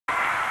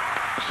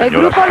El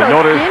Señoras grupo y Los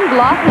señores, Gin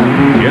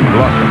Blossoms. Gin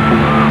Blossom.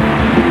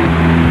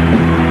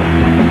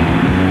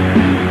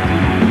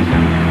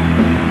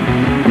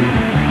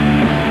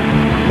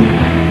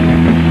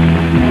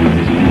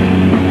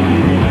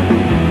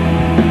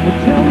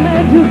 Tell me,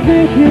 do you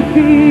think you'd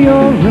be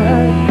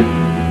alright?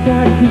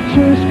 Got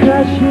pictures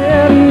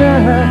crashing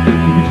now.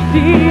 You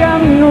see,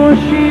 I'm no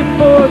sheep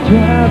for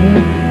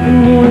driving, and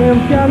we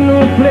ain't got no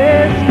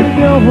place to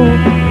go.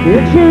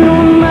 Yet you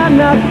know it might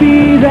not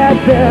be that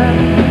bad.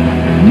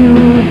 You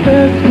were the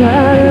best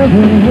I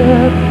ever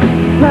had.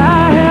 If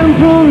I hadn't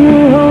blown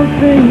the whole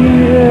thing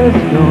years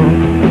ago,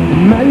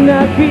 it might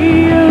not be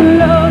your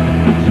love.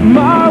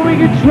 Tomorrow we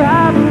could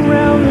drive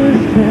around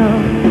this town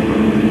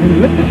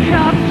and let the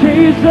cops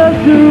chase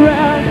us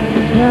around.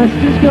 Past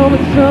is gone,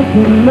 but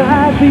something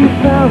might be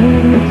found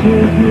to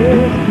take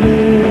its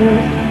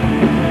place.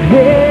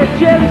 Hey,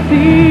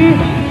 jealousy.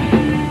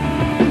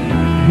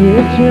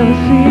 Hey,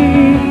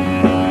 jealousy.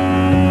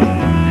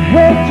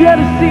 Hey,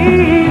 jealousy.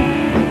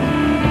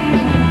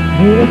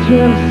 Hey,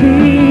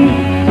 jealousy.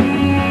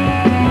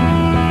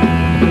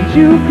 But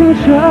you can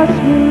trust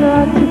me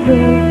not to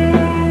beg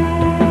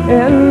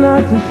and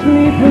not to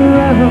sleep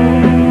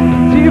around.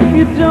 If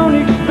you don't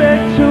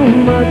expect too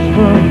much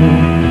from me,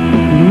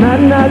 you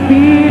might not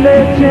be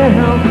let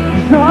down.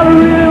 'Cause all I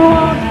really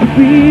want to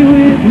be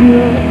with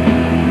you,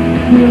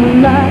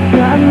 feeling like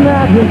I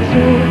matter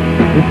too.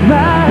 If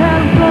I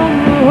had blown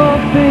the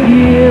whole thing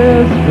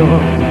years ago,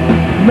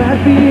 I might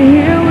be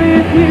here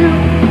with you.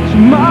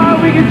 Tomorrow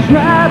we could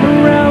drive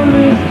around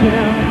this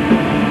town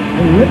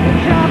and let the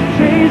cops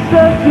chase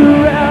us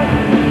around.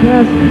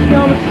 Past is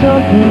gone, but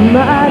something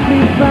might be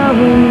found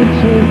to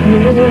take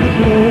its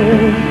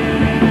place.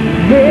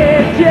 Hey,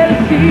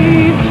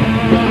 jealousy.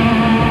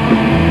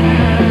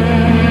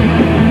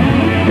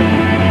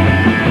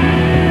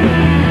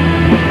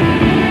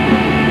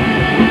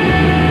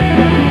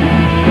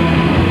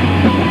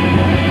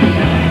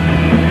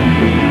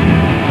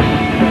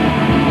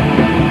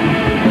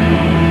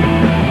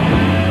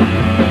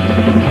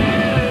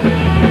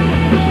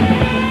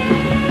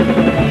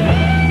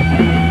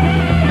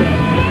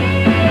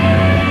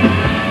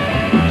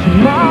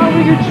 Tomorrow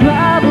we could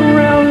drive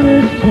around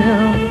this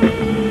town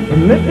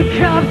and let the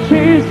cops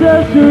chase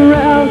us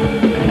around.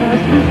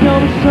 Past is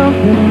gone, but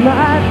something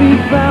might be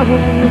found to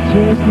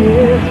take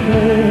its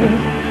place.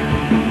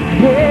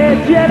 Hey,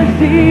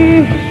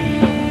 jealousy.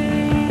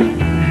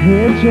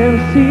 Hey,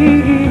 jealousy.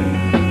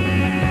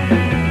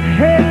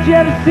 Hey,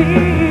 jealousy.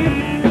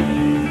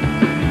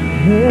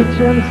 Hey,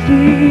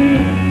 jealousy.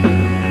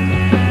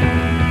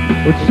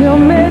 Well, tell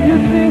me, do you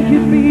think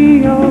you'd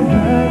be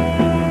alright?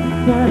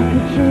 My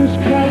pictures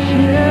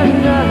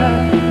crashing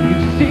now. You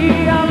see,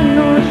 I'm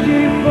no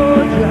sheep for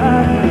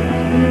driver,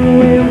 and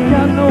we ain't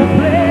got no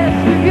place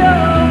to go.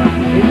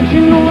 And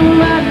you know it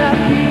might not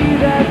be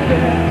that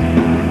bad.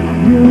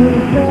 You're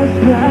the best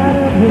I'd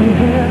ever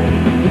had.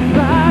 If I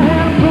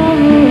had blown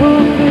the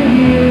whole thing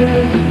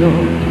years ago,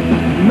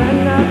 it might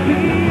not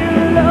be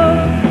in love.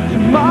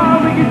 Tomorrow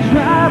we could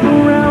drive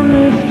around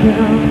this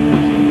town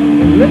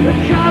and let the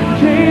cops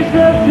chase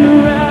us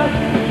around.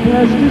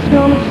 Past is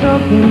gone, but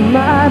something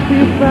might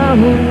be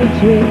found to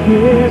take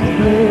its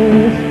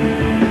place.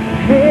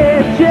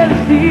 Hey,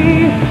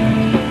 jealousy.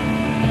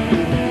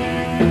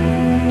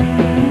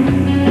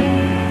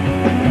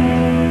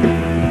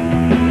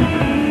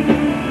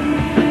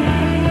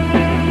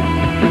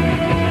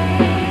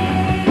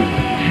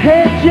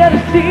 Hey,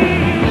 jealousy.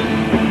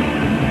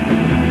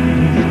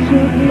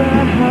 Took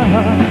my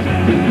heart.